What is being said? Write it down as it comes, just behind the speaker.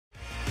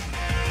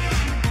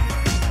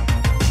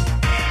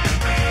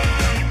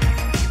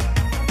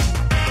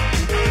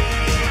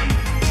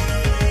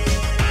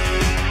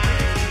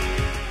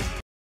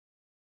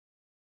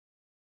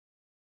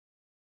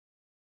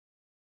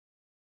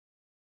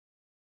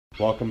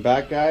Welcome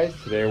back, guys.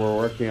 Today we're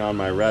working on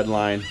my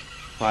Redline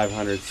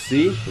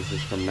 500c. This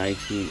is from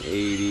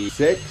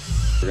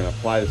 1986. We're gonna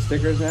apply the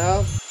stickers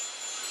now.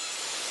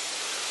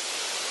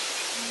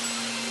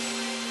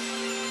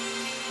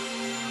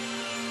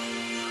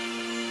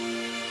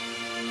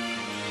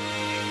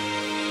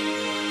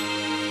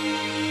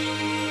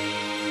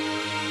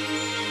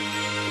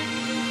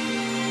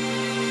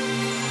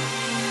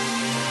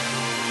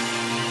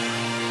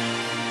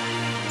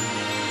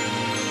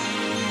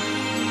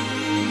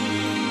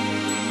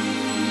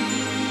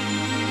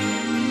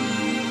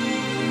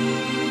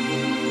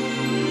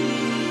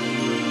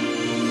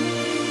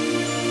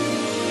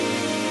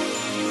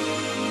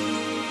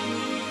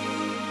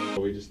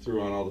 We just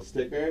threw on all the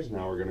stickers.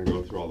 Now we're going to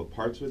go through all the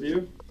parts with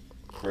you.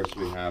 First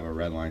we have a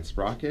Redline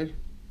sprocket,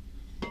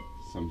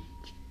 some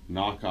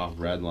knockoff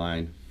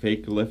Redline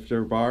fake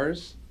lifter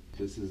bars.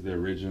 This is the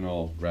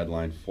original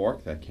Redline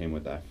fork that came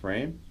with that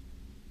frame.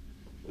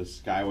 The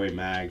Skyway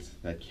mags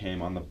that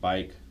came on the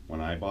bike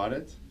when I bought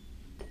it.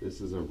 This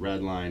is a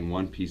Redline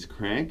one-piece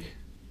crank,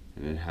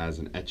 and it has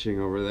an etching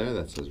over there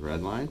that says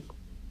Redline.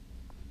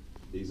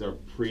 These are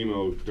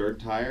Primo dirt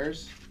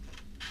tires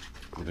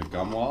with a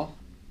gum wall.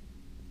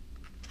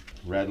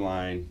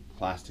 Redline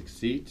plastic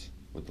seat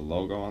with the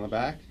logo on the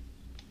back.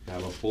 I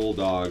have a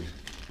Bulldog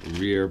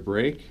rear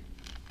brake.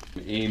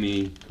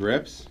 Amy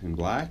grips in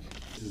black.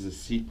 This is a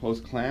seat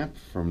post clamp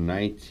from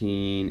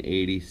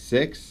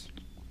 1986.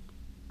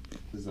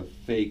 This is a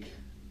fake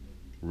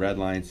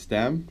Redline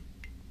stem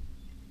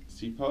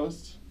seat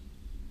post.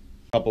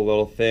 A couple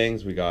little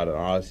things. We got an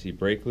Odyssey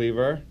brake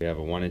lever. We have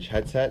a 1-inch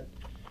headset.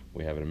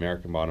 We have an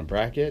American bottom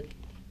bracket,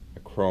 a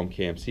chrome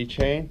KMC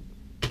chain,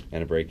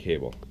 and a brake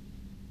cable.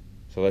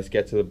 So let's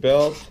get to the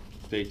build.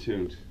 Stay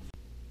tuned.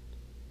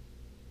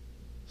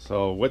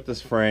 So with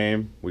this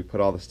frame, we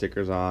put all the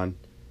stickers on.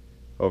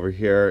 Over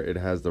here, it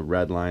has the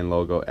Redline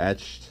logo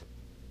etched,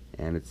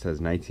 and it says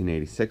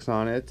 1986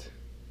 on it.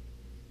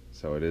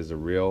 So it is a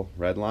real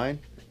Redline,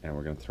 and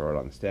we're gonna throw it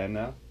on the stand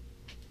now.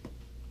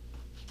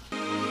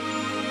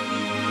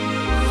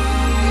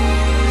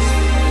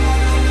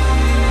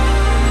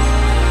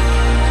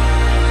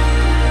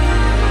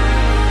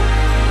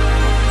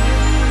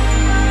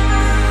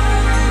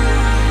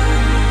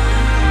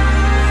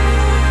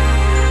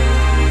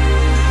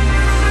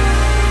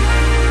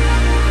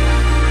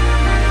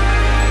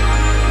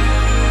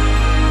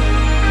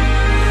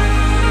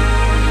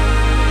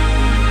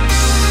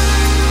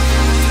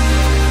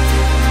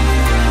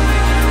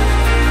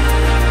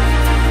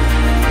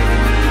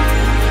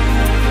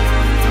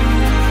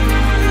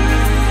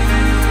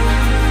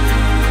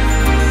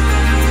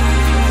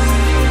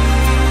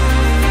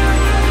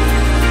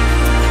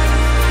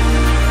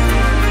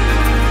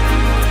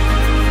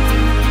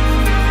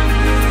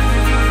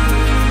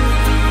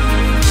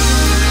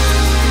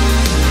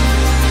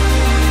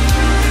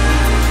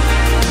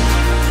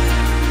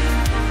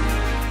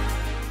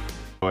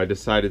 I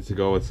decided to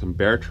go with some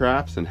bear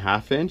traps and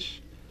 1/2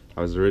 inch.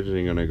 I was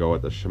originally going to go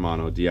with the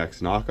Shimano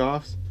DX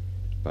knockoffs,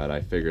 but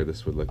I figured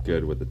this would look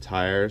good with the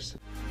tires.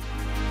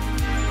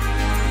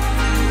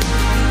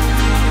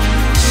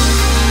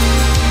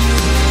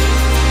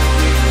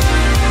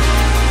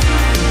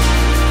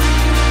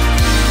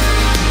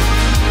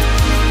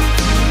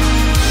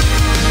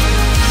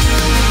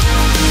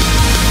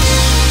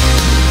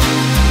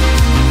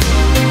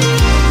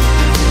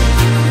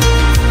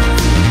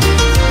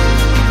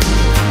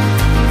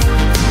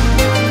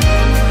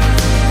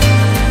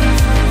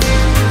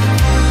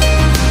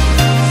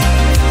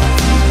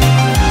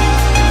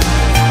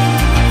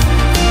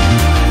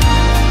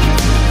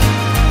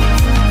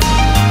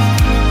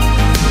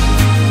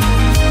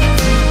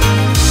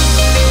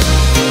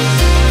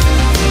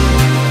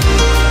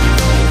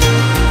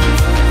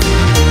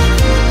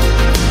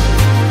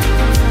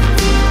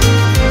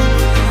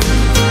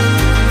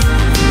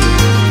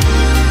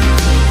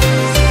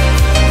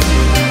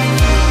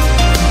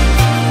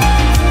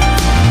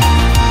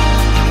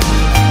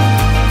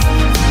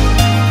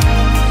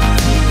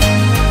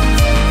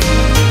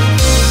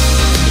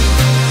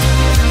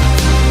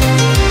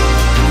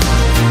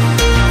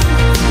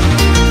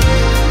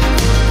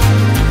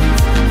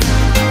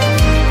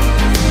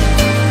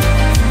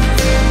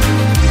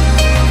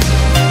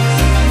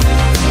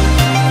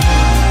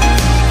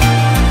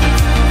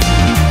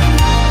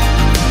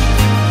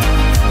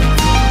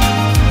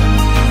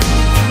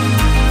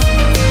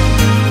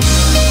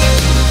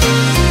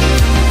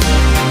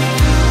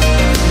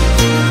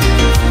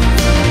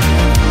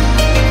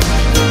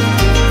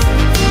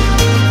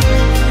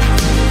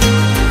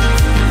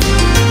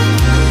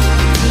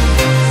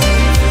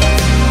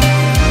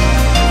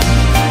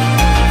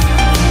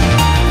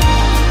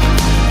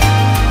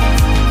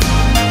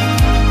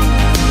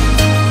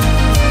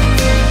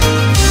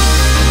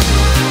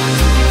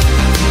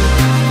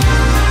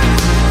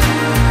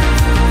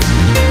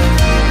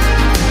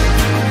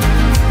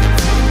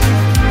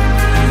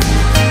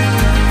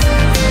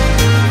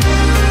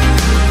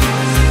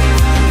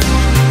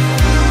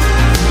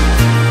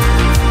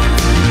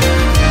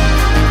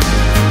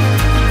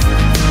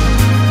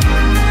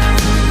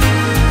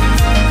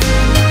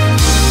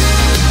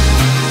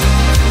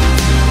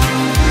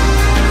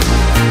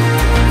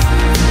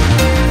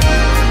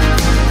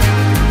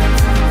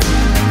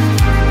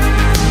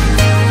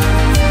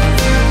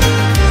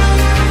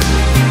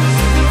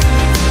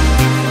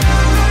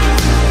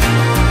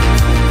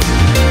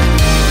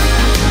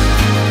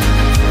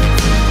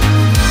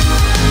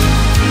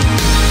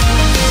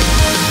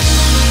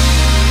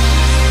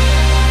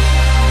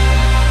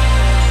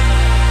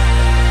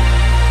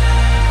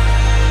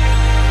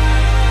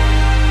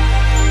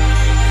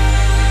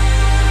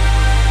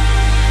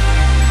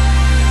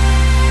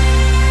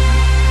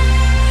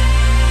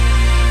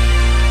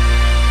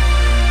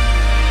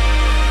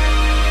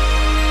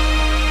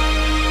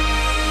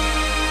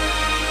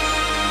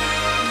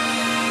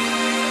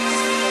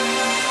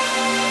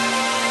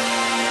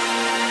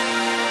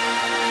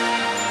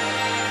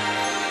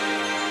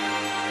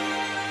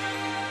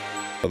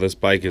 So this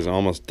bike is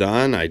almost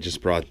done. I just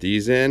brought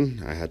these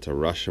in. I had to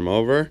rush them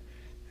over,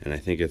 and I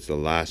think it's the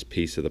last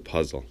piece of the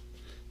puzzle.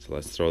 So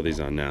let's throw these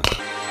on now.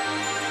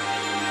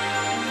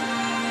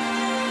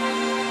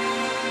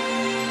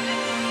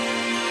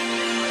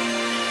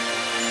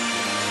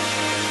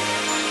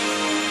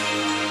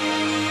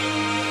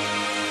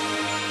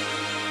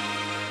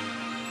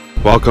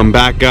 Welcome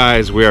back,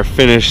 guys. We are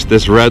finished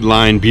this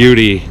Redline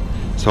beauty.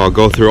 So I'll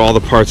go through all the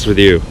parts with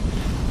you.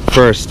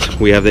 First,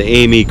 we have the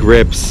Amy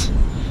grips.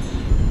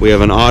 We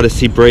have an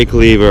Odyssey brake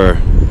lever,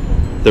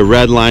 the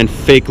Redline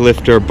fake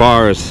lifter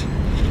bars,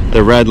 the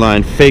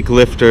Redline fake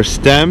lifter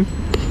stem.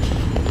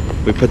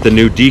 We put the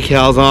new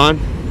decals on.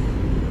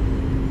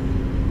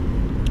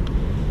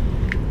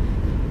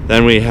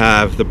 Then we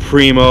have the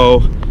Primo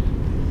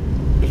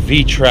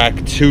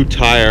V-Track 2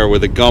 tire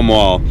with a gum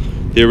wall,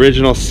 the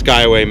original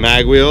Skyway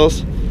mag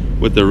wheels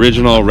with the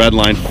original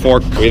Redline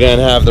fork. We then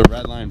have the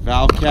Redline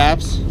valve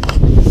caps.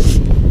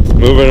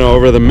 Moving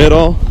over the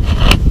middle,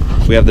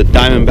 we have the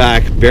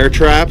Diamondback bear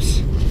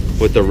traps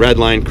with the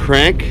Redline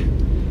crank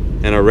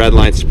and a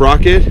Redline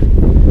sprocket.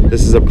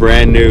 This is a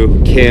brand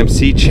new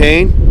KMC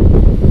chain.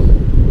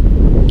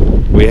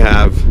 We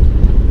have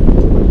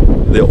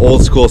the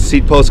old school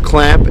seat post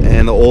clamp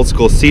and the old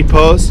school seat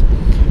post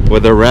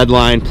with a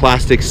Redline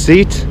plastic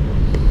seat.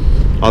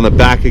 On the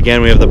back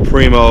again, we have the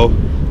Primo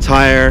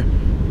tire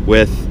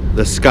with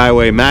the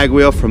Skyway mag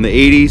wheel from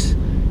the 80s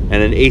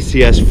and an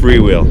ACS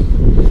freewheel.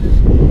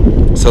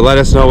 So let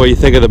us know what you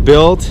think of the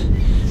build.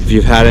 If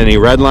you've had any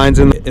Redlines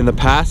in the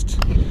past,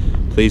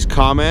 please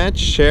comment,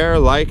 share,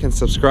 like, and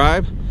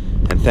subscribe.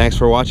 And thanks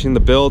for watching the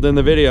build in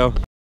the video.